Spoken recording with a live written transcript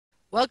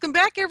Welcome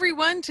back,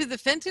 everyone, to the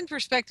Fenton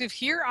Perspective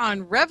here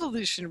on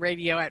Revolution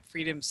Radio at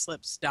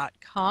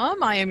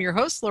freedomslips.com. I am your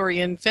host,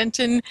 Lorianne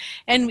Fenton,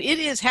 and it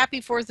is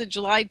happy 4th of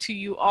July to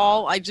you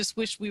all. I just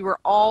wish we were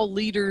all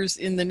leaders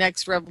in the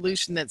next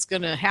revolution that's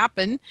going to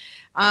happen.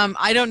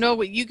 I don't know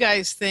what you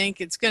guys think.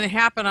 It's going to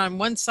happen on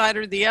one side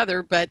or the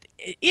other, but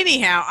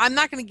anyhow, I'm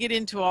not going to get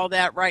into all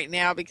that right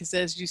now because,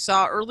 as you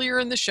saw earlier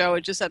in the show,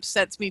 it just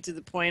upsets me to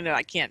the point that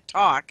I can't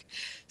talk.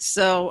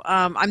 So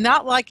I'm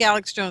not like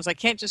Alex Jones. I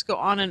can't just go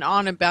on and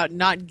on about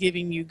not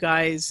giving you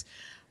guys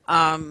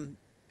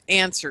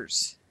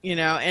answers,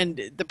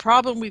 and the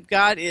problem we've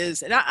got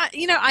is, and I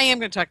am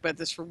going to talk about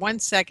this for 1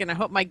 second. I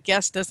hope my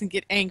guest doesn't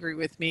get angry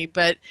with me,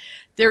 but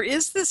there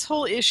is this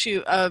whole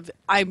issue of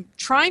I'm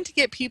trying to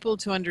get people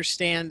to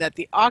understand that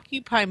the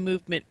Occupy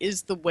movement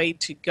is the way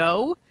to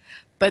go.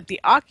 But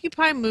the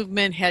Occupy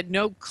movement had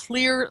no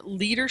clear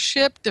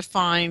leadership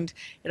defined.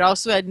 It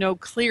also had no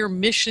clear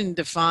mission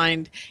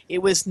defined.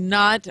 It was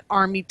not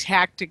army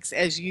tactics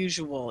as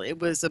usual. It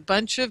was a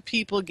bunch of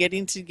people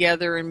getting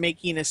together and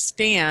making a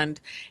stand,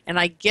 and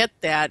I get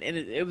that. And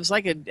it was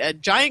like a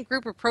giant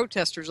group of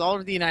protesters all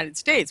over the United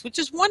States, which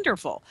is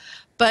wonderful.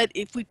 But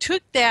if we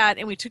took that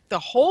and we took the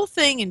whole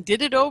thing and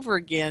did it over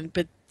again,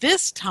 but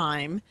this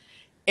time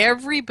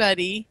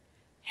everybody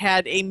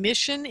had a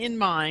mission in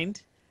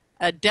mind,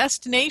 a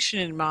destination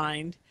in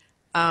mind,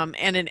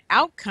 and an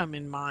outcome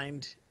in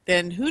mind,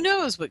 then who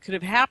knows what could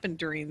have happened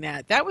during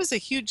that. That was a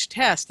huge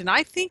test, and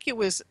I think it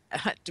was,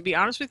 to be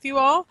honest with you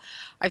all,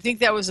 I think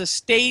that was a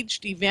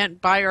staged event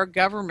by our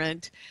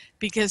government,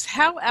 because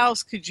how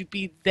else could you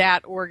be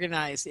that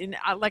organized? And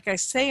like I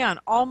say on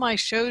all my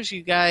shows,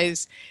 you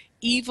guys,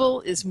 evil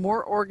is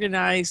more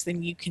organized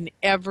than you can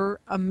ever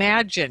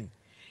imagine.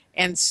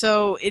 And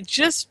so it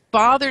just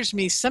bothers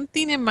me.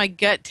 Something in my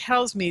gut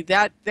tells me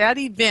that that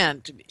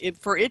event,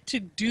 for it to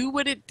do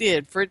what it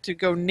did, for it to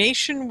go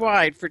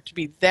nationwide, for it to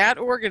be that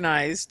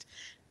organized,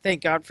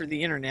 thank God for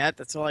the internet,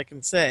 that's all I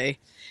can say,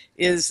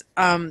 is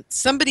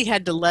somebody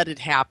had to let it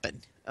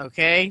happen,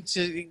 okay?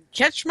 So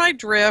catch my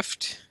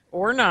drift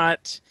or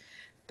not,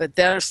 but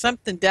there's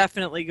something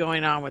definitely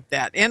going on with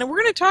that. And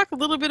we're going to talk a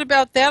little bit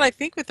about that, I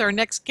think, with our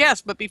next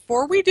guest. But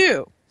before we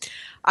do,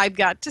 I've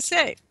got to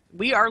say,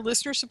 we are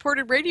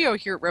listener-supported radio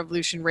here at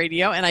Revolution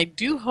Radio, and I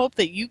do hope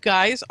that you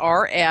guys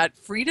are at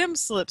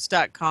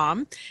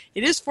freedomslips.com.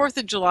 It is 4th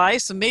of July,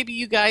 so maybe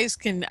you guys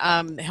can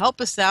help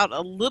us out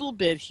a little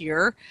bit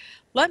here.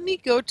 Let me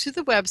go to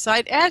the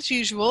website. As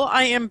usual,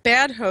 I am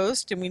bad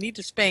host, and we need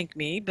to spank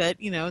me, but,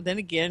 then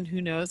again, who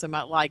knows, I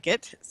might like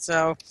it.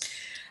 So,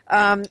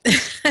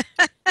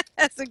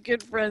 as a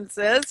good friend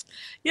says,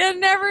 you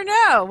never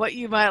know what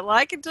you might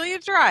like until you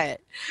try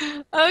it.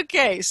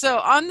 Okay, so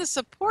on the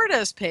Support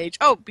Us page,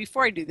 oh,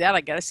 before I do that, I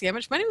got to see how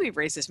much money we've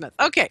raised this month.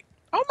 Okay.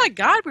 Oh my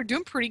God, we're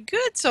doing pretty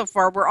good so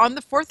far. We're on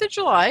the 4th of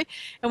July,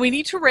 and we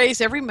need to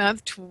raise every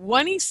month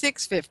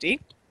 $26.50.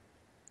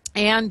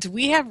 And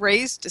we have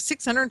raised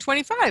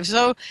 625.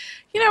 So,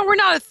 we're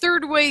not a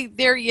third way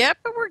there yet,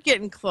 but we're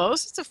getting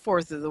close. It's a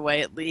fourth of the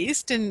way at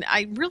least. And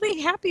I'm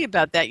really happy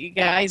about that, you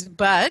guys.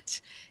 But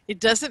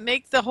it doesn't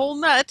make the whole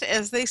nut,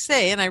 as they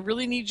say. And I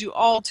really need you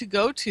all to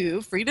go to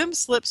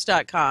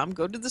freedomslips.com,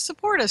 go to the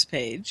Support Us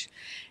page.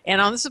 And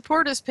on the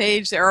Support Us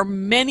page, there are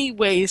many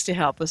ways to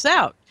help us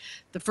out.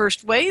 The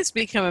first way is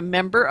become a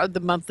member of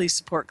the monthly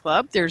support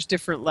club. There's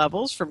different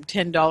levels from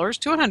 $10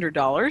 to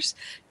 $100.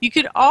 You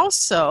could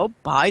also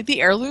buy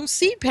the heirloom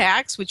seed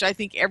packs, which I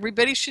think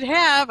everybody should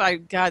have.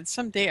 God,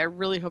 someday I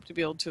really hope to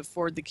be able to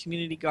afford the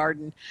community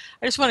garden.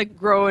 I just want to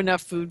grow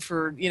enough food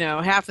for,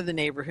 half of the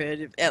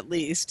neighborhood at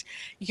least.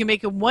 You can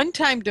make a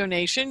one-time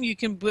donation. You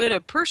can put a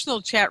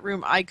personal chat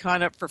room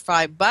icon up for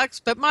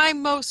 $5, but my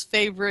most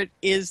favorite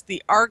is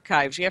the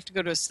archives. You have to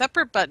go to a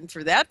separate button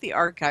for that, the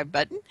archive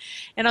button.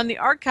 And on the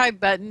archive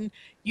button,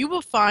 you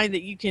will find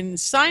that you can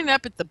sign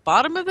up at the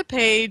bottom of the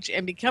page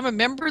and become a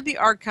member of the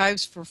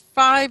archives for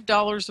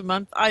 $5 a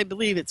month. I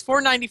believe it's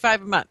 $4.95 a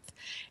month.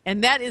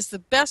 And that is the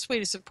best way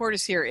to support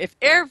us here. If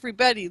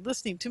everybody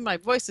listening to my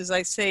voice, as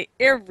I say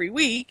every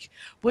week,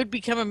 would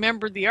become a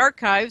member of the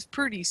archives,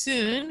 pretty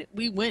soon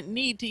we wouldn't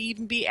need to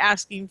even be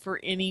asking for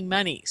any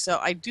money. So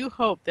I do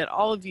hope that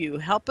all of you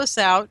help us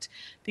out,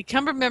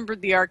 become a member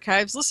of the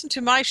archives, listen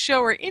to my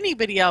show or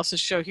anybody else's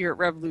show here at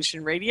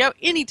Revolution Radio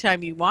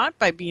anytime you want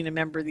by being a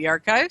member of the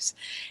archives,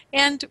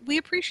 and we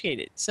appreciate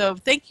it. So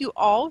thank you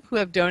all who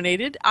have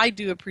donated. I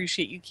do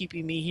appreciate you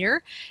keeping me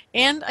here,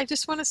 and I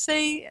just want to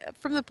say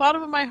from the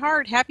bottom of my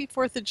heart, happy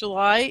 4th of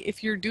July.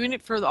 If you're doing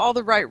it for all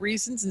the right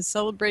reasons and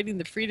celebrating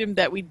the freedom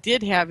that we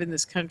did have in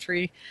this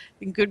country,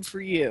 then good for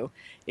you.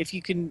 If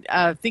you can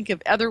think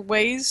of other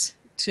ways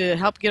to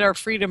help get our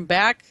freedom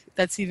back,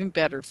 that's even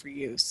better for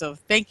you. So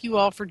thank you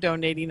all for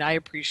donating. I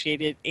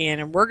appreciate it.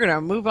 And we're going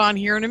to move on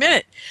here in a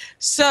minute.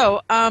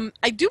 So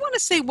I do want to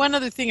say one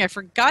other thing. I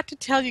forgot to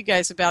tell you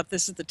guys about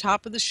this at the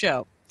top of the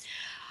show.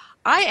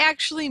 I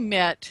actually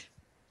met,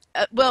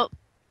 well,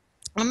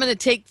 I'm going to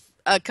take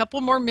a couple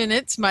more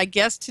minutes. My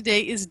guest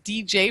today is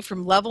DJ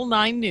from Level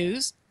 9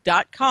 News.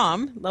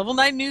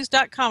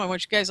 level9news.com. I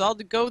want you guys all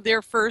to go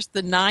there first.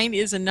 The 9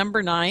 is a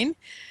number 9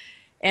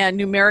 and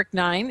numeric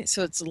 9.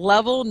 So it's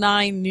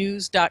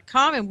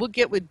level9news.com, and we'll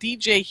get with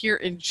DJ here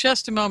in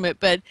just a moment.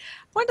 But I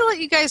wanted to let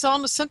you guys all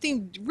know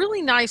something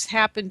really nice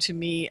happened to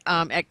me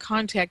at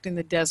Contact in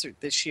the Desert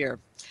this year.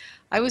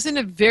 I was in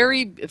a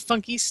very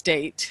funky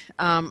state.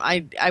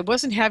 I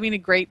wasn't having a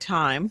great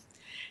time.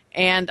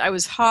 And I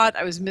was hot,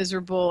 I was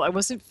miserable, I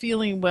wasn't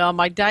feeling well.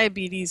 My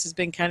diabetes has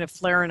been kind of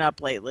flaring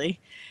up lately.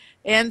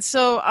 And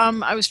so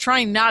I was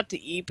trying not to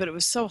eat, but it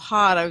was so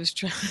hot. I was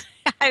trying,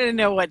 I didn't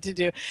know what to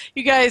do.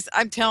 You guys,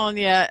 I'm telling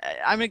you,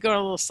 I'm going to go on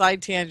a little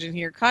side tangent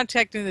here.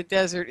 Contact in the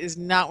Desert is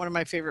not one of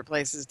my favorite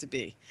places to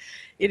be.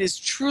 It is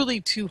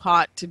truly too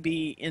hot to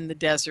be in the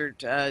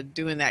desert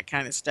doing that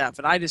kind of stuff.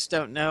 And I just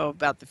don't know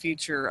about the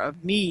future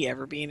of me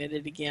ever being in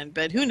it again.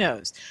 But who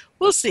knows?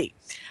 We'll see.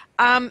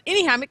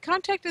 Anyhow, I'm at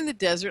Contact in the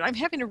Desert. I'm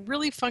having a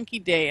really funky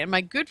day. And my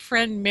good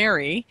friend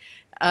Mary,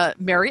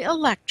 Mary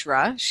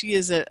Electra, she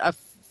is a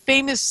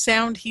famous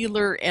sound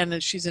healer,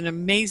 and she's an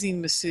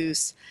amazing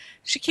masseuse.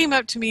 She came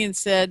up to me and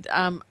said,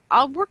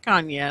 I'll work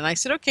on you. And I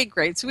said, okay,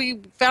 great. So we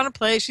found a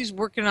place. She's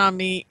working on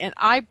me, and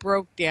I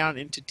broke down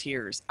into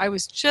tears. I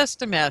was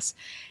just a mess.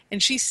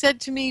 And she said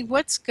to me,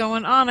 what's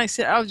going on? I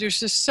said, oh, there's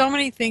just so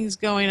many things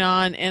going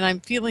on, and I'm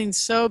feeling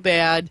so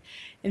bad.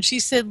 And she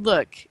said,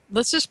 look,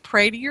 let's just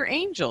pray to your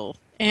angel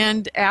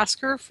and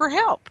ask her for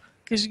help,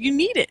 because you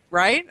need it,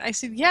 right? I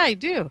said, yeah, I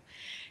do.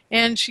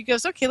 And she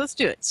goes, okay, let's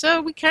do it.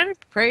 So we kind of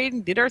prayed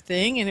and did our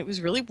thing, and it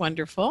was really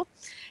wonderful.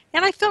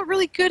 And I felt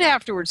really good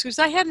afterwards, because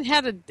I hadn't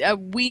had a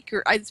week,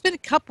 or it's been a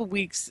couple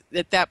weeks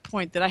at that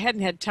point that I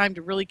hadn't had time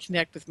to really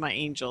connect with my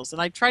angels.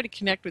 And I try to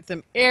connect with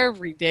them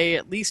every day,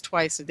 at least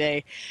twice a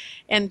day.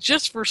 And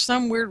just for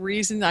some weird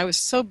reason, I was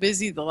so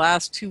busy the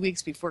last 2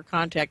 weeks before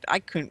Contact, I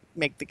couldn't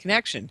make the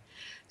connection.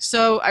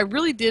 So I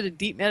really did a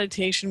deep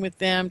meditation with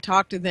them,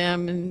 talked to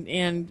them,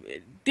 and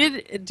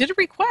did a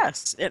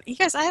request. And you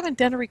guys, I haven't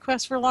done a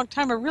request for a long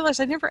time. I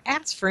realized I never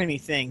asked for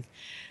anything.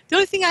 The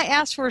only thing I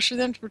asked for is for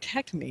them to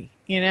protect me,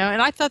 and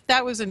I thought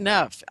that was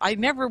enough. I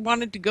never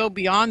wanted to go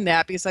beyond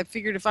that, because I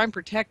figured if I'm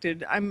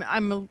protected,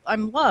 I'm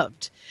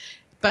loved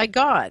by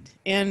God,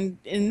 and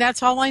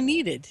that's all I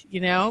needed,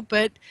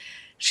 But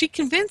she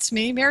convinced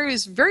me. Mary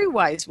was a very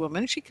wise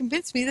woman. She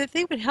convinced me that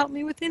they would help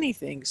me with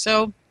anything.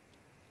 So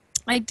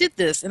I did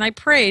this, and I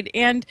prayed,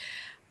 and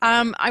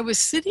I was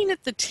sitting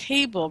at the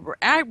table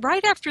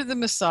right after the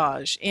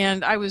massage,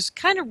 and I was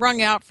kind of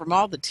wrung out from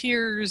all the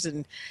tears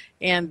and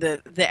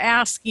the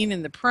asking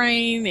and the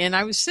praying, and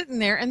I was sitting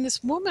there, and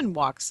this woman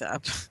walks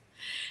up,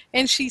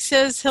 and she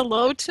says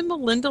hello to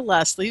Melinda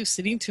Leslie, who's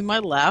sitting to my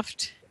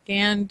left,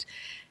 and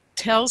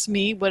tells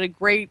me what a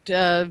great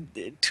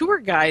tour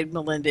guide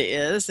Melinda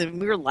is, and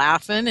we were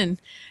laughing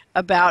and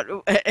about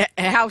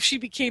how she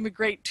became a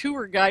great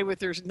tour guide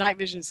with her night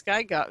vision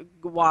sky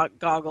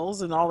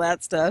goggles and all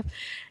that stuff.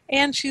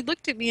 And she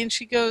looked at me and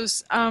she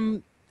goes,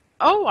 and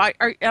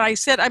I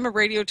said, I'm a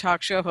radio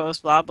talk show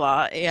host, blah,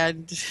 blah.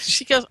 And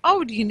she goes,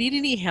 oh, do you need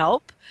any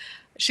help?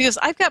 She goes,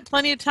 I've got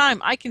plenty of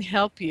time. I can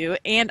help you.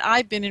 And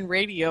I've been in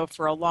radio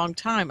for a long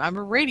time. I'm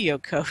a radio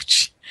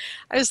coach.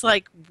 I was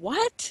like,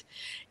 what?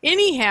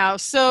 Anyhow,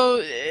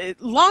 so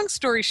long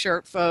story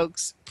short,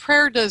 folks,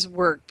 prayer does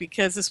work,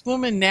 because this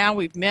woman now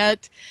we've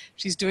met,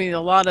 she's doing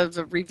a lot of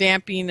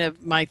revamping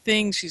of my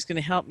things. She's going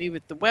to help me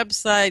with the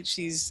website.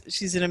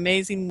 She's an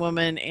amazing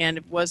woman, and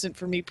if it wasn't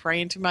for me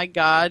praying to my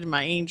God and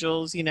my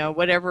angels,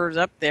 whatever's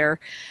up there,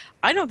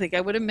 I don't think I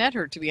would have met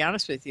her, to be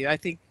honest with you. I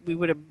think we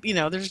would have,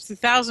 there's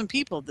 1,000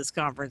 people at this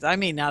conference. I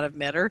may not have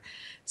met her.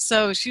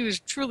 So she was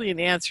truly an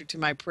answer to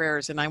my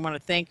prayers, and I want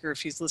to thank her if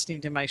she's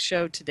listening to my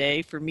show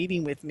today for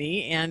meeting with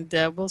me, and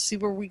we'll see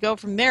where we go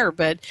from there.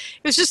 But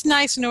it was just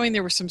nice knowing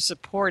there was some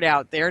support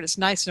out there, and it's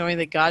nice knowing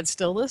that God's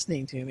still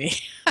listening to me.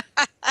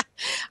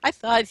 I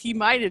thought he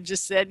might have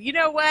just said, you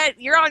know what,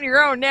 you're on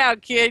your own now,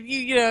 kid.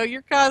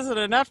 You're causing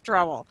enough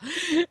trouble.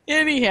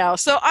 Anyhow,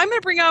 so I'm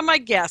going to bring on my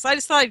guest. I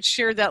just thought I'd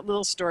share that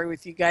little story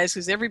with you guys,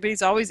 because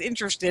everybody's always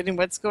interested in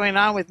what's going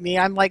on with me.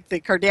 I'm like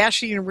the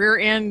Kardashian rear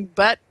end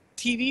butt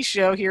TV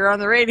show here on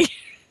the radio.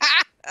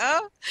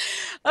 Oh,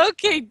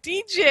 okay,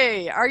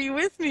 DJ, are you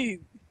with me?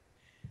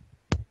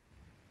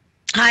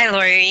 Hi,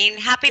 Laureen.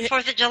 Happy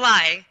 4th of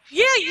July.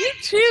 Yeah, you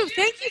too.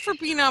 Thank you for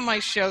being on my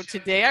show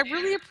today. I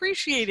really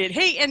appreciate it.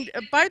 Hey, and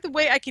by the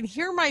way, I can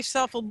hear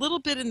myself a little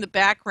bit in the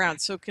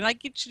background, so can I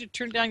get you to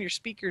turn down your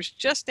speakers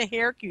just a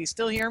hair? Can you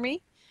still hear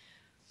me?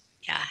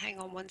 Yeah, hang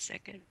on one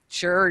second.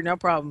 Sure, no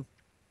problem.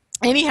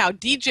 Anyhow,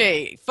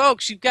 DJ,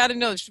 folks, you've got to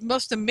know, she's the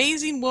most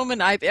amazing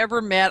woman I've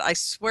ever met. I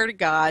swear to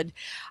God.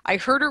 I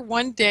heard her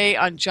one day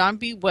on John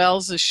B.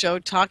 Wells' show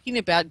talking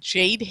about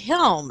Jade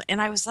Helm,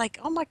 and I was like,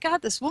 oh my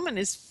God, this woman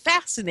is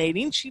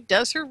fascinating. She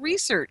does her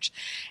research.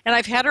 And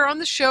I've had her on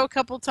the show a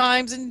couple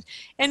times, and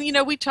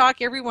we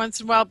talk every once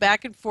in a while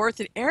back and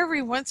forth, and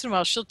every once in a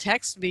while she'll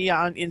text me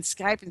in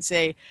Skype and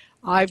say,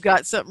 I've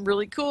got something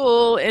really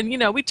cool, and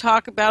we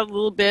talk about it a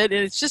little bit,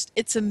 and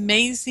it's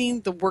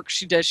amazing the work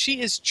she does.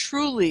 She is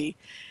truly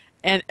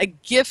and a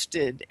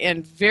gifted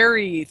and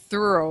very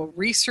thorough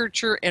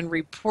researcher and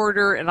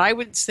reporter. And I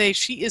would say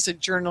she is a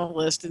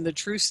journalist in the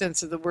true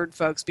sense of the word,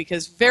 folks,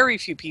 because very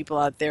few people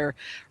out there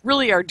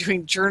really are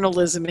doing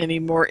journalism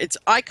anymore.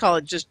 I call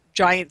it just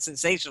giant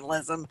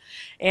sensationalism.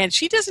 And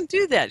she doesn't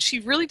do that.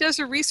 She really does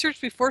her research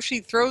before she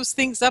throws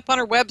things up on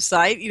her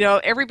website. You know,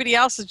 everybody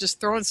else is just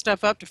throwing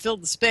stuff up to fill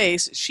the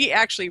space. She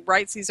actually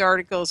writes these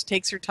articles,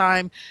 takes her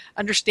time,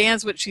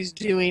 understands what she's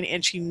doing,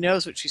 and she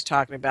knows what she's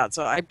talking about.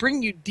 So I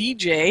bring you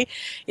DJ.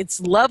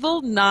 It's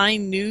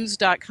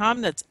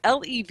level9news.com. That's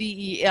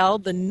Level,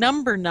 the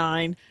number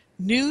 9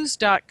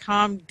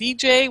 news.com.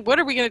 DJ, what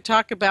are we going to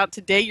talk about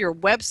today? Your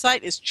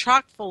website is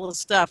chock full of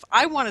stuff.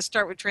 I want to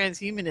start with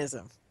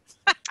transhumanism.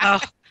 Oh,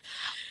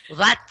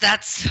 well,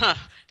 that's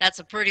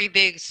a pretty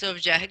big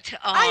subject.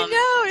 I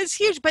know it's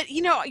huge, but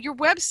you know, your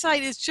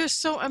website is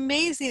just so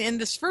amazing. And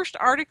this first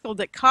article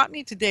that caught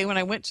me today when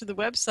I went to the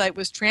website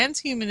was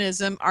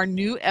Transhumanism, Our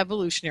New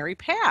Evolutionary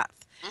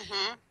Path.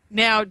 Mhm.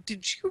 Now,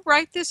 did you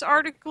write this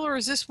article, or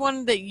is this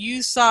one that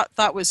you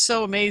thought was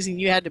so amazing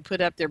you had to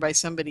put up there by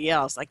somebody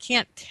else? I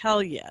can't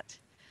tell yet.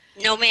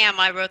 No, ma'am,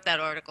 I wrote that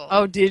article.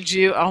 Oh, did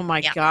you? Oh my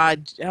Yeah.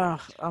 God.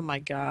 Oh my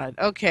God.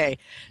 Okay.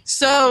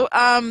 So,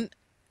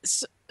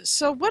 so,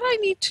 so what I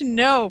need to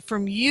know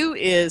from you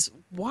is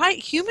why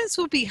humans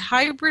will be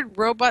hybrid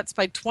robots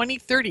by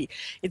 2030.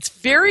 It's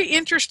very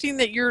interesting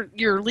that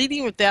you're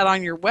leading with that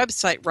on your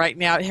website right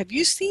now. Have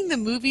you seen the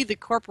movie The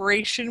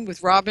Corporation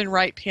with Robin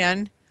Wright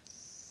Penn?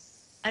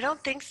 I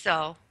don't think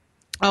so.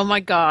 Oh my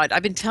God.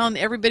 I've been telling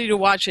everybody to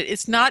watch it.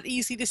 It's not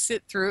easy to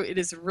sit through. It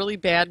is a really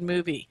bad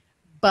movie.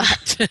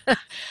 But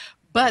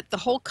but the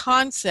whole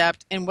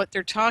concept and what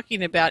they're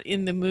talking about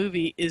in the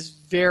movie is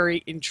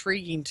very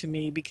intriguing to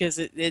me because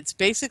it's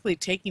basically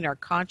taking our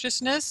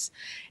consciousness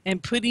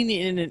and putting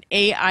it in an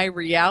AI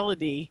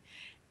reality,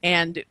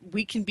 and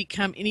we can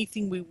become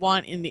anything we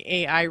want in the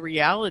AI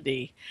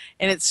reality.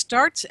 And it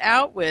starts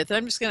out with,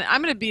 I'm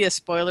gonna be a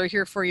spoiler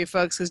here for you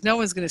folks because no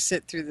one's gonna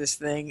sit through this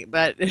thing,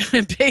 but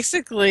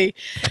basically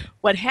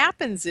what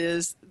happens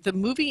is the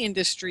movie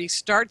industry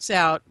starts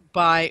out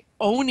by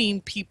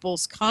owning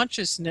people's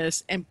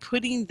consciousness and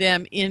putting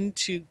them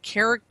into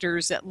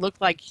characters that look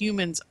like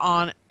humans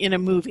on in a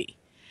movie.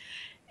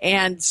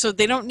 And so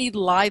they don't need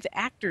live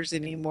actors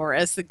anymore.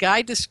 As the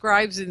guy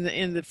describes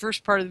in the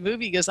first part of the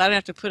movie, he goes, I don't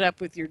have to put up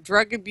with your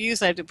drug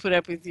abuse. I have to put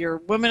up with your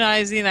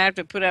womanizing. I have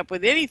to put up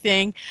with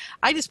anything.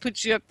 I just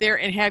put you up there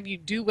and have you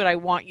do what I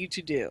want you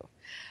to do.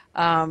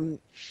 Um,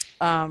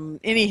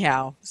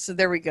 anyhow, so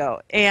there we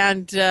go.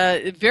 And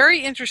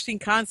very interesting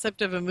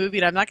concept of a movie.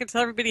 And I'm not going to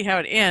tell everybody how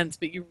it ends,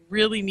 but you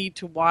really need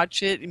to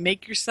watch it and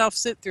make yourself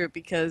sit through it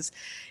because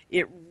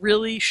it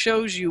really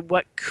shows you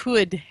what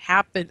could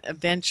happen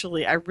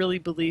eventually. I really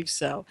believe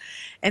so.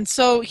 And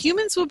so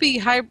humans will be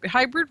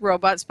hybrid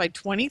robots by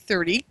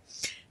 2030.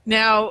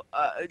 Now,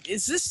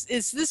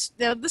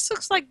 now this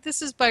looks like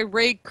this is by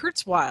Ray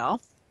Kurzweil,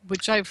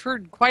 which I've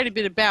heard quite a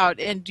bit about.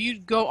 And do you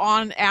go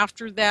on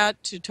after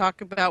that to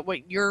talk about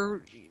what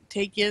your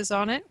take is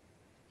on it?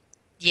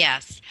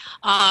 Yes.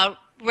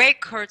 Ray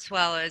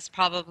Kurzweil is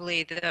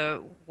probably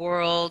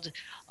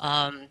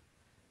um,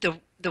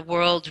 the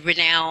world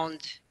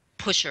renowned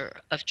pusher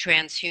of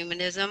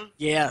transhumanism.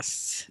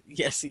 Yes,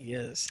 yes, he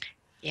is.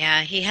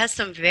 Yeah, he has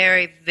some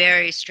very,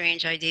 very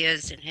strange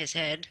ideas in his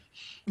head.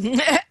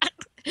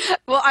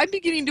 Well, I'm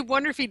beginning to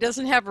wonder if he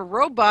doesn't have a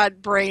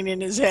robot brain in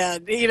his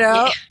head, you Yeah,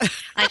 know?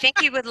 I think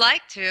he would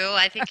like to.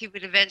 I think he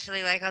would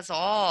eventually like us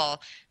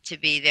all to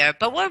be there.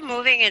 But we're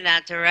moving in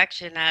that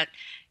direction at,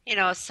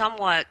 a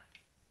somewhat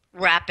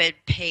rapid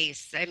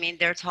pace. I mean,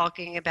 they're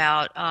talking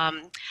about,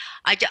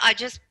 I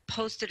just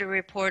posted a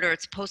report, or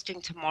it's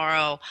posting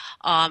tomorrow,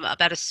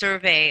 about a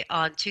survey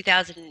on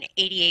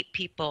 2,088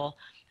 people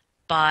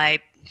by,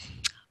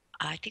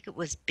 I think it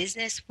was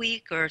Business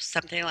Week or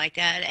something like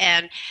that,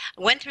 and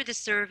went through the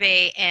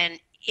survey, and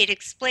it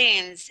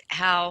explains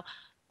how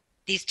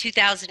these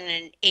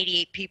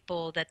 2,088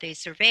 people that they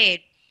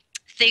surveyed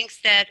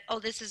thinks that, oh,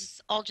 this is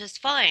all just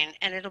fine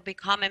and it'll be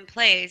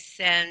commonplace,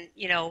 and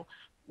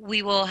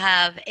we will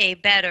have a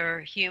better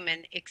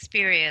human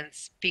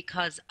experience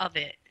because of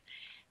it.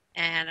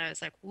 And I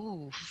was like,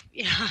 ooh,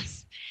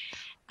 yes.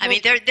 I Well,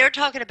 mean, they're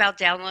talking about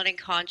downloading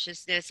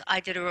consciousness. I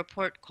did a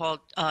report called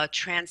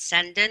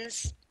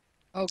Transcendence,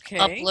 okay.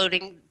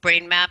 uploading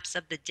brain maps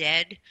of the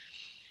dead.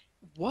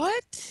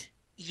 What?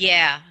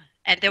 Yeah,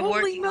 and they're Holy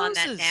working on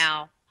that Moses.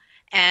 now.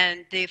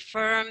 And the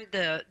firm,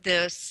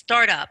 the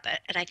startup,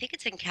 and I think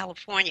it's in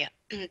California,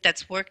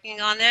 that's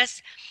working on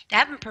this, they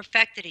haven't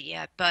perfected it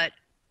yet, but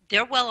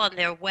they're well on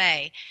their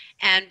way.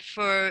 And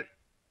for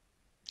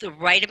the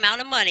right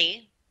amount of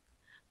money,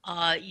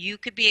 you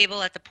could be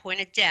able, at the point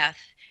of death,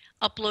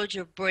 upload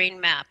your brain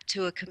map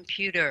to a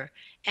computer,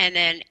 and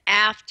then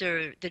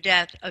after the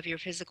death of your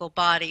physical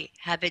body,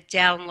 have it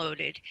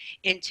downloaded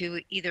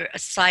into either a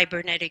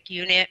cybernetic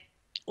unit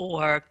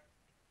or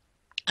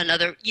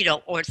another,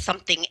 or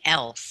something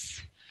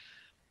else.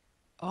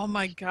 Oh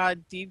my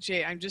God,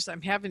 DJ,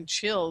 I'm having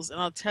chills,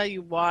 and I'll tell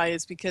you why.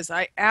 Is because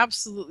I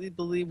absolutely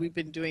believe we've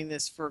been doing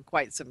this for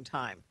quite some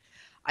time.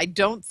 I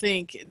don't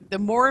think the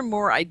more and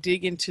more I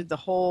dig into the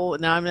whole,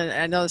 now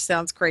I know this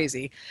sounds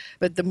crazy,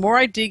 but the more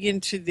I dig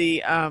into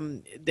the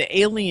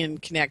alien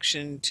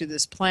connection to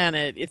this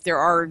planet, if there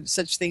are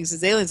such things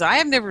as aliens, I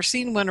have never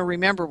seen one or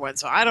remember one,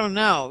 so I don't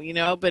know, you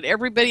know. But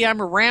everybody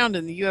I'm around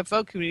in the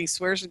UFO community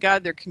swears to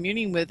God they're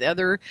communing with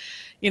other,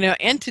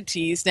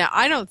 entities. Now,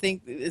 I don't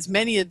think as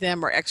many of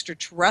them are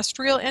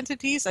extraterrestrial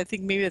entities. I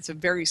think maybe it's a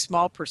very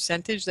small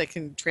percentage that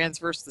can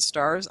transverse the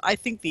stars. I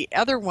think the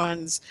other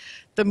ones,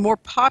 the more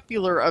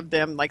popular of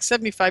them, like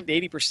 75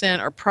 to 80%,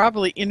 are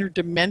probably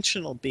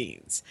interdimensional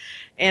beings.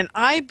 And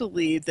I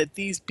believe that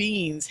these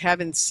beings have,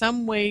 in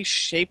some way,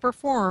 shape, or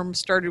form,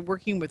 started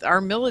working with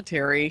our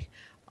military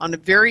on a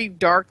very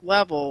dark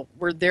level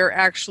where they're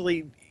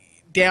actually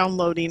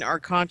downloading our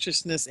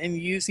consciousness and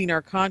using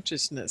our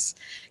consciousness,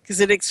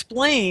 because it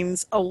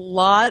explains a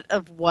lot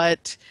of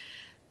what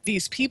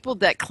these people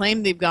that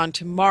claim they've gone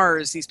to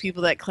Mars, these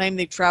people that claim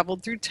they've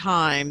traveled through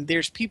time,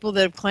 there's people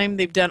that have claimed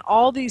they've done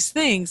all these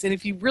things. And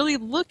if you really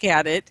look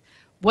at it,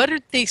 what are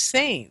they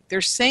saying? They're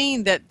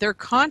saying that their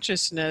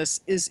consciousness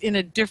is in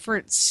a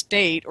different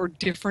state or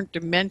different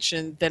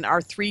dimension than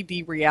our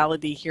 3D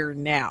reality here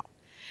now.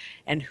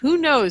 And who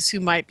knows who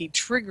might be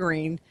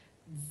triggering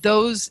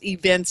those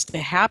events to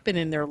happen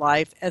in their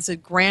life as a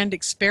grand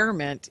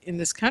experiment in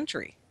this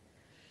country.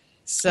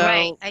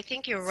 Right. So, I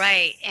think you're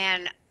right.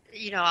 And,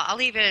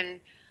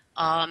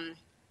 um,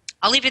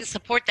 I'll even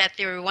support that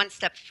theory one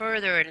step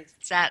further, and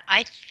it's that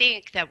I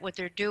think that what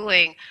they're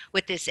doing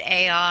with this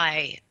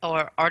AI,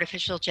 or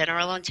artificial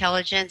general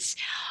intelligence,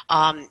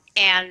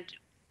 and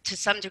to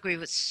some degree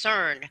with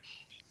CERN,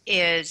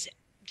 is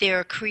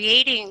they're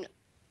creating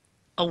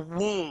a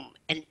womb,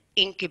 an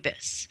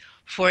incubus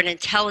for an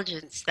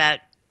intelligence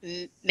that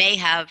may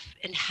have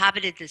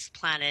inhabited this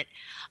planet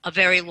a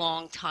very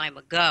long time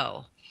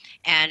ago.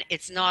 And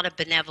it's not a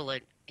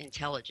benevolent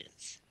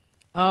intelligence.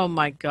 oh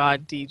my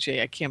God,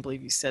 DJ, I can't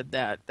believe you said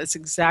that. That's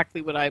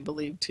exactly what I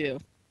believe too.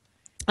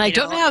 I You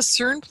don't know know, how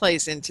CERN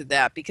plays into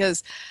that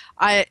because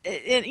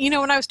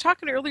when I was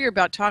talking earlier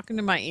about talking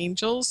to my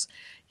angels,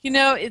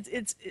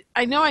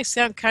 I know I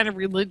sound kind of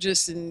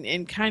religious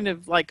and kind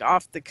of like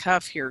off the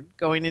cuff here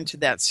going into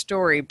that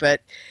story,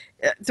 but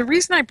the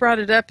reason I brought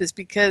it up is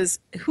because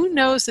who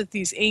knows that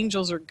these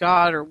angels or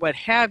God or what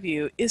have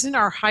you isn't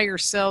our higher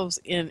selves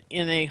in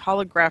a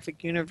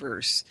holographic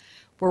universe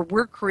where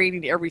we're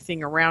creating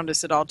everything around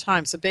us at all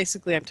times. So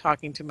basically, I'm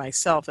talking to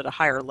myself at a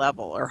higher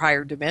level or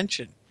higher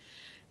dimension.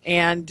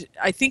 And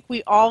I think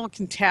we all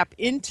can tap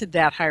into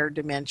that higher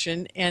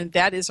dimension, and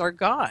that is our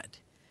God.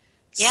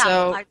 yeah,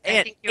 So, I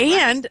think you're right.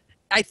 and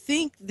I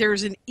think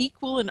there's an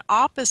equal and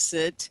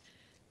opposite,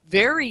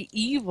 very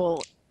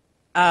evil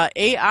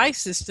AI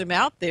system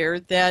out there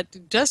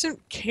that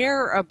doesn't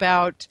care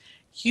about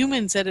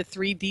humans at a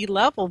 3D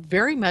level,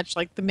 very much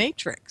like the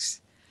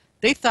Matrix.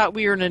 They thought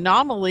we were an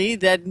anomaly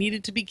that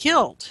needed to be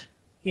killed,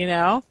 you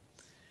know?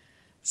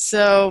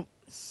 So,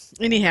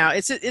 anyhow,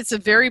 it's a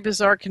very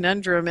bizarre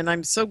conundrum, and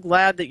I'm so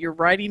glad that you're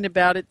writing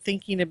about it,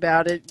 thinking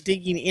about it,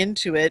 digging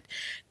into it.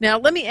 Now,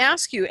 let me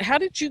ask you, how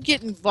did you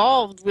get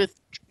involved with,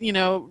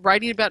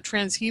 writing about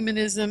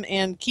transhumanism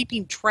and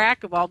keeping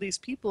track of all these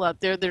people out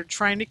there that are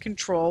trying to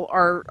control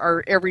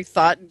our every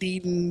thought,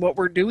 deed, and what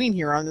we're doing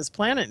here on this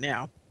planet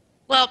now?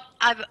 Well,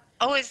 I've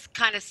always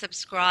kind of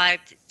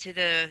subscribed to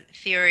the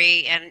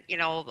theory, and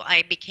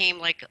I became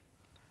like,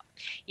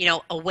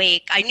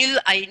 awake.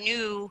 I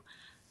knew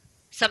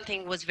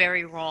something was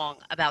very wrong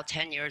about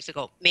 10 years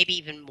ago, maybe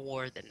even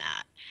more than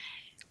that,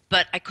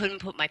 but I couldn't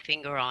put my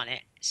finger on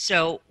it.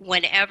 So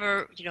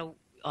whenever,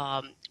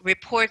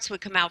 reports would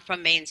come out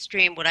from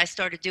mainstream, what I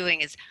started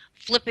doing is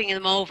flipping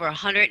them over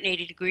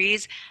 180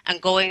 degrees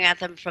and going at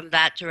them from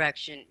that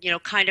direction,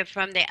 kind of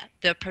from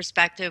the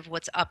perspective,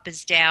 what's up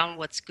is down,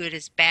 what's good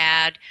is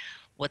bad,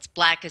 what's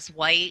black is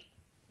white,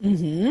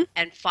 Mm-hmm.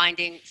 and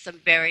finding some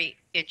very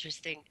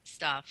interesting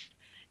stuff,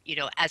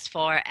 as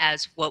far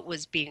as what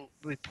was being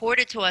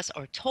reported to us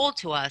or told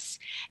to us,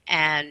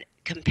 and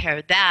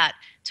compare that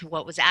to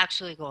what was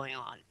actually going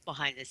on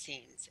behind the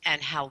scenes,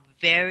 and how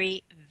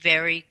very,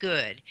 very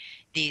good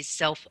these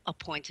self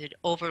appointed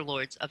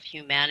overlords of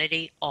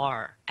humanity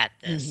are at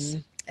Mm-hmm. this.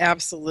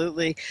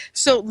 Absolutely.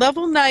 So,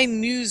 Level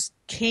 9 News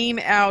came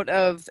out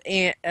of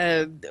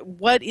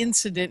what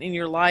incident in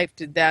your life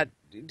did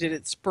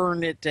it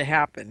spurn it to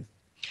happen?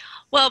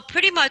 Well,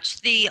 pretty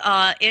much the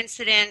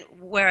incident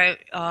where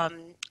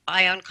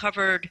I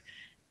uncovered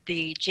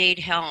the jade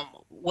helm.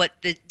 What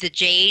the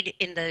jade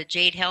in the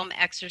jade helm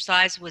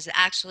exercise was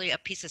actually a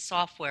piece of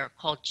software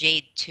called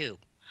Jade 2.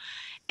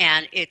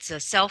 And it's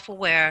a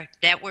self-aware,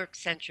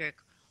 network-centric,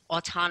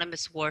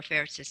 autonomous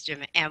warfare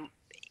system. And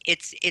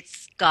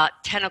it's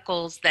got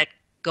tentacles that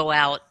go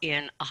out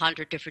in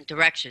 100 different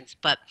directions.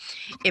 But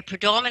it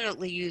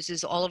predominantly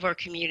uses all of our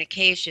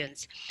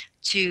communications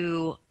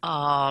to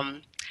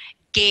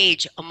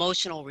gauge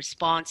emotional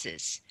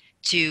responses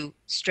to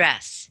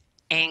stress,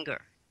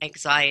 anger,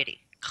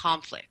 anxiety,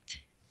 conflict,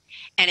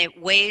 and it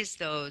weighs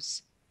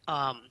those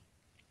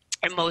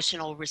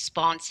emotional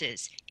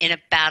responses in a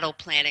battle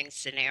planning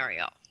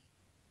scenario.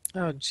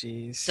 Oh,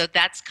 So geez.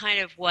 that's kind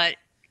of what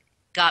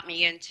got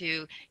me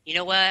into, you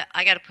know what,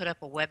 I got to put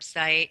up a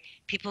website.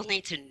 People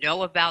need to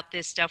know about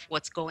this stuff,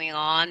 what's going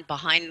on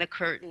behind the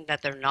curtain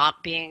that they're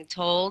not being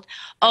told.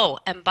 Oh,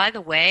 and by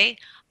the way,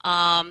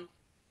 um,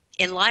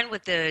 in line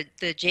with the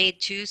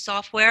Jade 2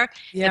 software,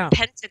 the Yeah.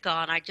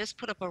 Pentagon, I just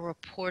put up a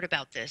report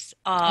about this.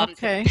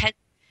 Okay.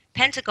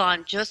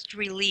 Pentagon just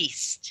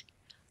released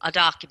a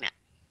document.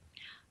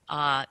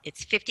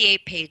 It's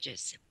 58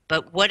 pages,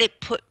 but what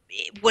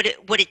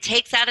it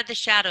takes out of the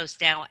shadows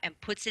now and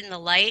puts in the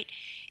light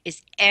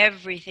is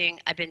everything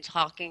I've been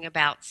talking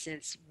about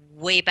since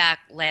way back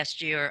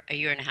last year, a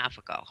year and a half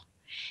ago.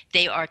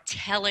 They are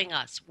telling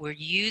us we're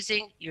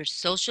using your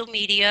social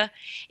media.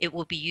 It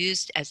will be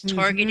used as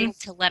Mm-hmm. targeting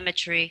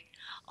telemetry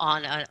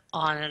an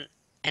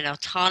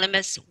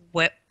autonomous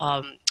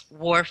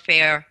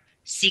warfare,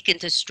 seek and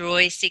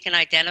destroy, seek and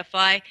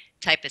identify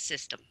type of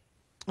system.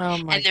 Oh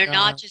And my they're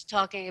not God. just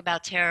talking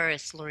about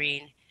terrorists,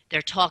 Lorene.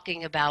 They're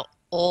talking about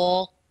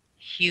all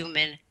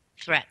human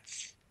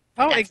threats.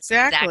 Oh, That's the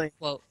exact exactly.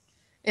 quote.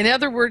 In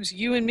other words,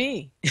 you and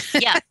me.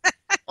 Yeah,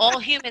 all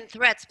human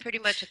threats pretty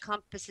much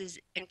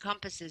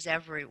encompasses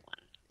everyone.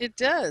 It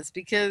does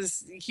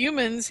because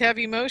humans have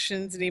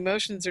emotions and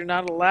emotions are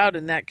not allowed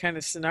in that kind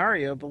of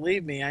scenario.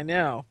 Believe me, I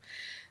know.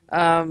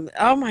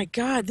 Oh my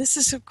God, this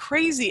is so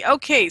crazy.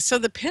 Okay, so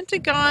the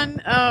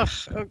Pentagon. Oh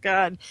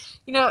God,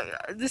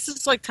 this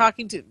is like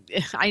talking to.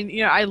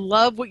 I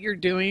love what you're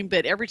doing,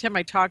 but every time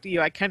I talk to you,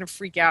 I kind of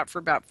freak out for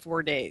about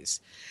 4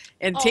 days,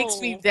 and it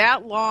takes me Oh,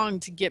 that long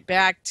to get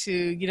back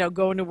to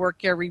going to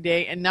work every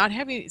day and not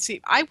having.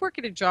 See, I work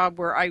at a job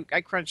where I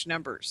crunch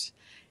numbers.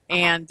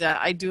 uh-huh. And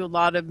I do a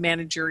lot of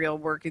managerial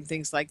work and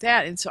things like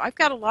that. And so I've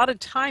got a lot of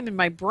time in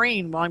my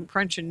brain while I'm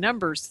crunching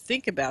numbers to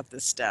think about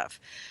this stuff.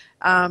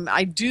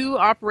 I do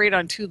operate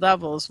on two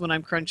levels when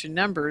I'm crunching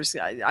numbers.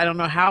 I don't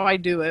know how I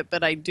do it,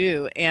 but I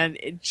do. And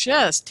it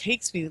just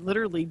takes me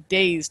literally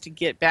days to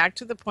get back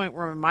to the point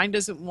where my mind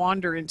doesn't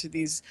wander into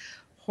these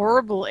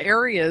horrible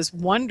areas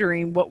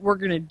wondering what we're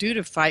going to do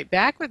to fight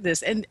back with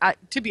this. And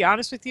to be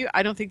honest with you,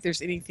 I don't think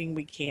there's anything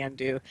we can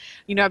do.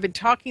 I've been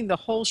talking the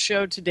whole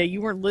show today.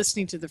 You weren't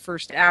listening to the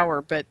first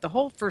hour, but the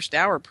whole first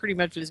hour pretty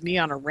much was me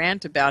on a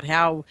rant about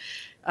how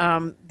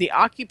the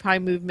Occupy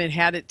movement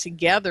had it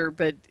together,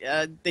 but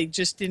they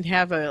just didn't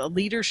have a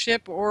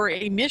leadership or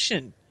a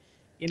mission.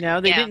 They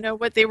Yeah, didn't know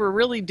what they were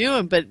really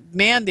doing, but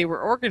man, they were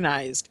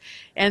organized.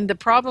 And the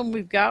problem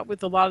we've got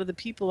with a lot of the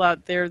people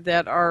out there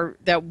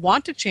that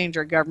want to change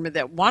our government,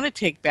 that want to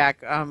take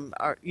back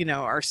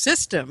our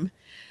system,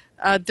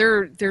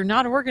 they're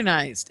not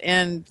organized,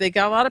 and they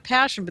got a lot of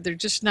passion, but they're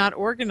just not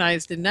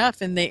organized enough,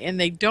 and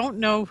they don't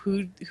know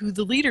who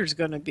the leader's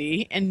going to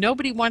be, and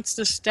nobody wants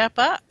to step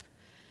up.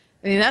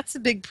 I mean, that's a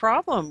big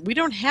problem. We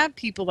don't have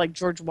people like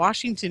George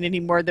Washington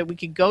anymore that we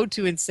could go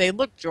to and say,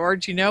 look,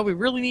 George, we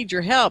really need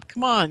your help.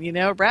 Come on,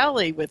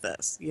 rally with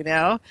us.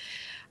 I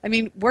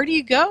mean, where do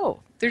you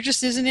go? There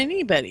just isn't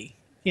anybody.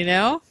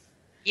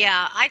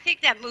 yeah. I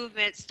think that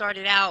movement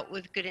started out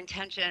with good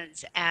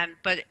intentions, and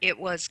but it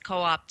was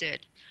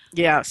co-opted,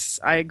 Yes,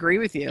 I agree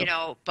with you.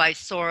 by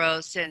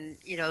Soros and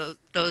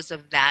those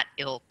of that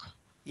ilk.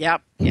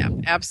 Yep, yep,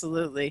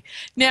 absolutely.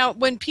 Now,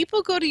 when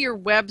people go to your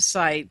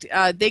website,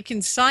 they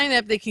can sign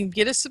up, they can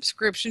get a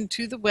subscription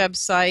to the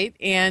website,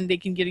 and they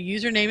can get a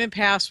username and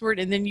password,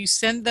 and then you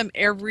send them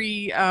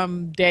every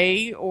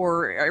day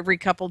or every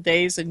couple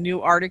days a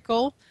new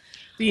article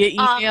via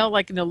Um, email,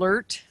 like an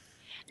alert.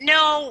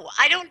 no,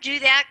 I don't do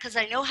that because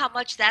I know how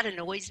much that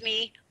annoys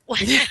me.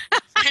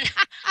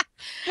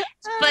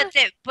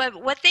 But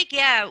what they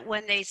get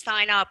when they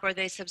sign up or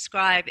they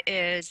subscribe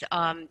is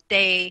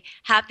they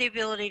have the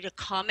ability to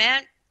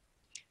comment,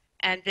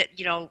 and that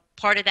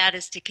part of that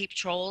is to keep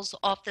trolls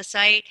off the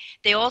site.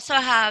 They also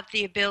have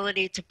the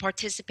ability to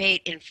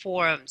participate in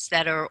forums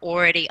that are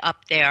already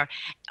up there,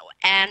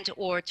 and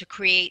or to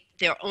create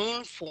their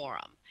own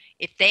forum.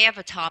 If they have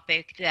a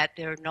topic that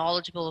they're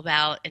knowledgeable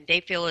about and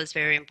they feel is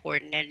very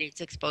important and needs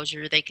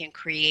exposure, they can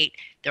create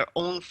their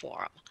own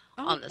forum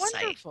Oh, on the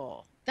site.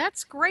 wonderful.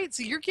 That's great.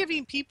 So you're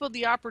giving people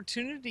the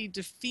opportunity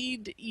to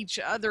feed each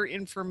other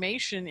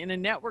information in a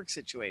network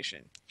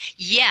situation.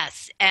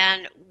 Yes,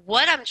 and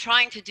what I'm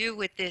trying to do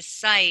with this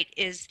site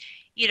is,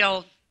 you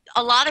know,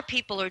 a lot of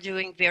people are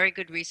doing very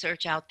good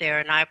research out there,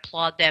 and I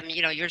applaud them,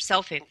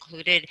 yourself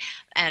included.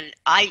 And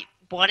I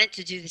wanted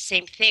to do the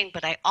same thing,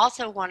 but I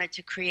also wanted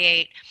to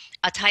create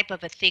a type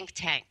of a think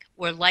tank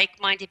where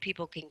like-minded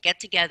people can get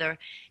together,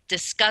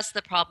 discuss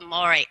the problem.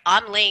 All right,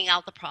 I'm laying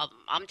out the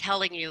problem. I'm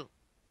telling you,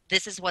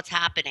 this is what's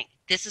happening.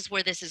 This is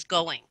where this is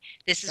going.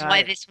 This is Got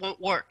why it. this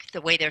won't work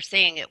the way they're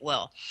saying it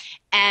will,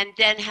 and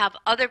then have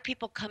other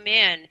people come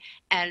in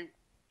and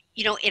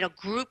in a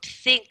group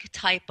think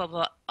type of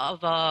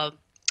a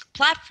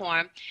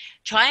platform,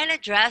 try and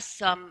address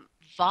some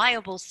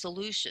viable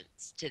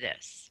solutions to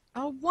this.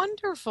 Oh,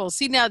 wonderful.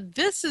 See, now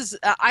this is,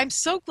 I'm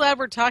so glad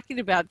we're talking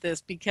about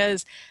this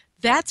because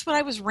That's what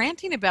I was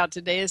ranting about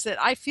today, is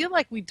that I feel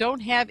like we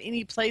don't have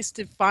any place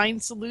to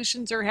find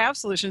solutions or have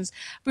solutions.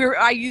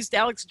 I used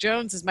Alex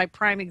Jones as my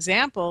prime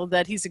example,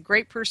 that he's a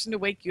great person to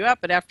wake you up,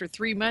 but after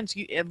 3 months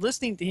of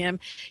listening to him,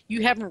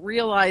 you haven't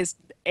realized,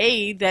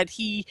 A, that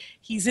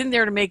he's in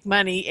there to make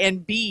money,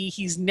 and B,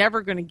 he's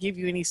never going to give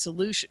you any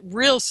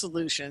real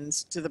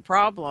solutions to the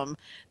problem.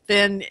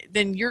 Then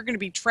you're going to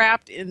be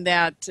trapped in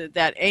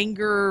that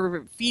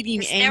anger, feeding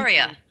anger.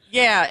 Hysteria.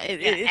 Yeah,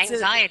 Yeah,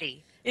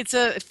 anxiety. it's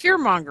a fear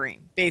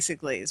mongering,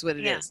 basically, is what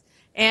it Yeah. is.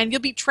 And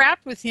you'll be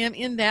trapped with him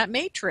in that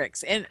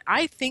matrix. And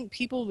I think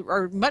people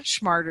are much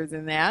smarter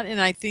than that. And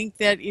I think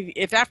that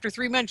if after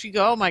 3 months you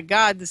go, oh my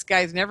God, this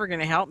guy's never going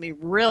to help me,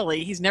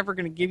 really, he's never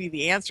going to give you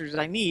the answers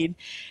I need,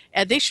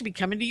 they should be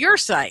coming to your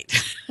site.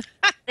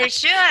 They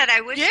should.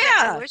 I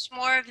Yeah. wish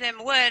more of them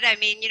would. I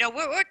mean,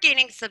 we're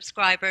gaining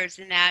subscribers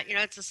in that.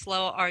 It's a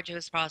slow,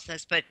 arduous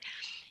process, but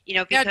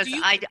Now, because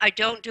I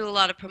don't do a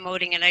lot of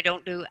promoting and I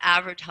don't do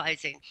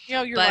advertising.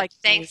 you're But like me.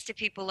 thanks to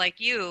people like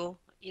you,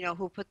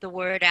 who put the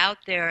word out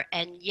there.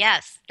 And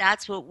yes,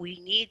 that's what we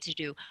need to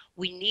do.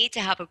 We need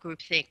to have a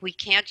group think. We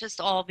can't just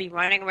all be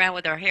running around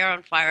with our hair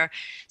on fire,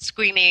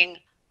 screaming,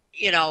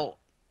 you know,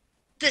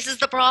 this is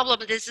the problem,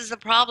 this is the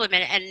problem.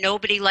 And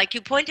nobody, like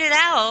you pointed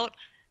out,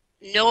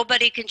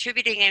 nobody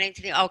contributing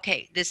anything.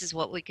 Okay, this is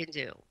what we can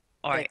do.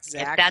 All right, if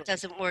that Exactly.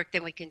 doesn't work,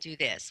 then we can do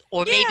this.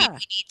 Or maybe we Yeah.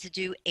 need to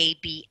do A,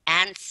 B,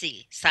 and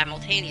C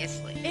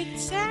simultaneously.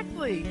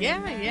 Exactly.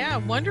 Yeah, yeah.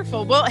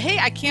 Wonderful. Well, hey,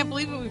 I can't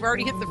believe it. We've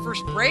already hit the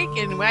first break,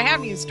 and I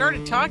haven't even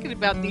started talking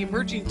about the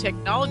emerging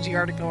technology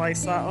article I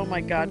saw. Oh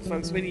my God,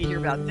 folks, wait till you hear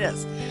about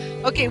this.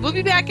 Okay, we'll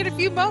be back in a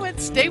few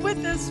moments. Stay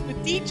with us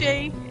with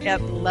DJ at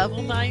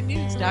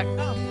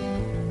level9news.com.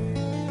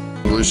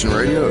 Revolution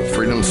Radio at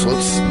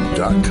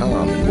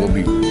freedomslips.com. And we'll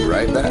be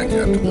right back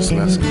after this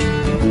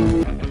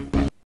message.